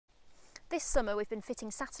This summer we've been fitting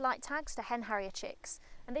satellite tags to hen harrier chicks,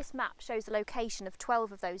 and this map shows the location of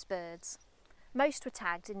 12 of those birds. Most were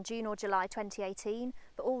tagged in June or July 2018,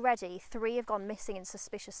 but already 3 have gone missing in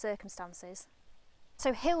suspicious circumstances.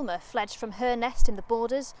 So Hilma fledged from her nest in the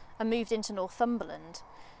Borders and moved into Northumberland.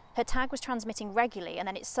 Her tag was transmitting regularly and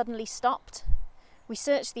then it suddenly stopped. We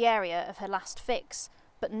searched the area of her last fix,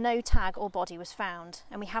 but no tag or body was found,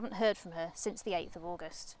 and we haven't heard from her since the 8th of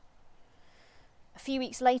August. A few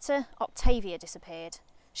weeks later, Octavia disappeared.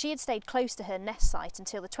 She had stayed close to her nest site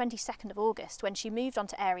until the 22nd of August, when she moved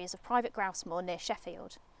onto areas of private grouse moor near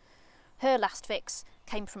Sheffield. Her last fix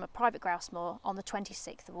came from a private grouse moor on the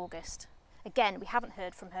 26th of August. Again, we haven't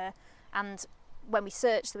heard from her, and when we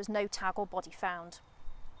searched there was no tag or body found.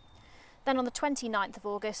 Then on the 29th of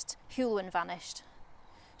August, Heulwen vanished.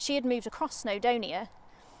 She had moved across Snowdonia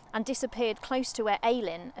and disappeared close to where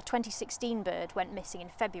Aalin, a 2016 bird, went missing in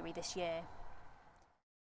February this year.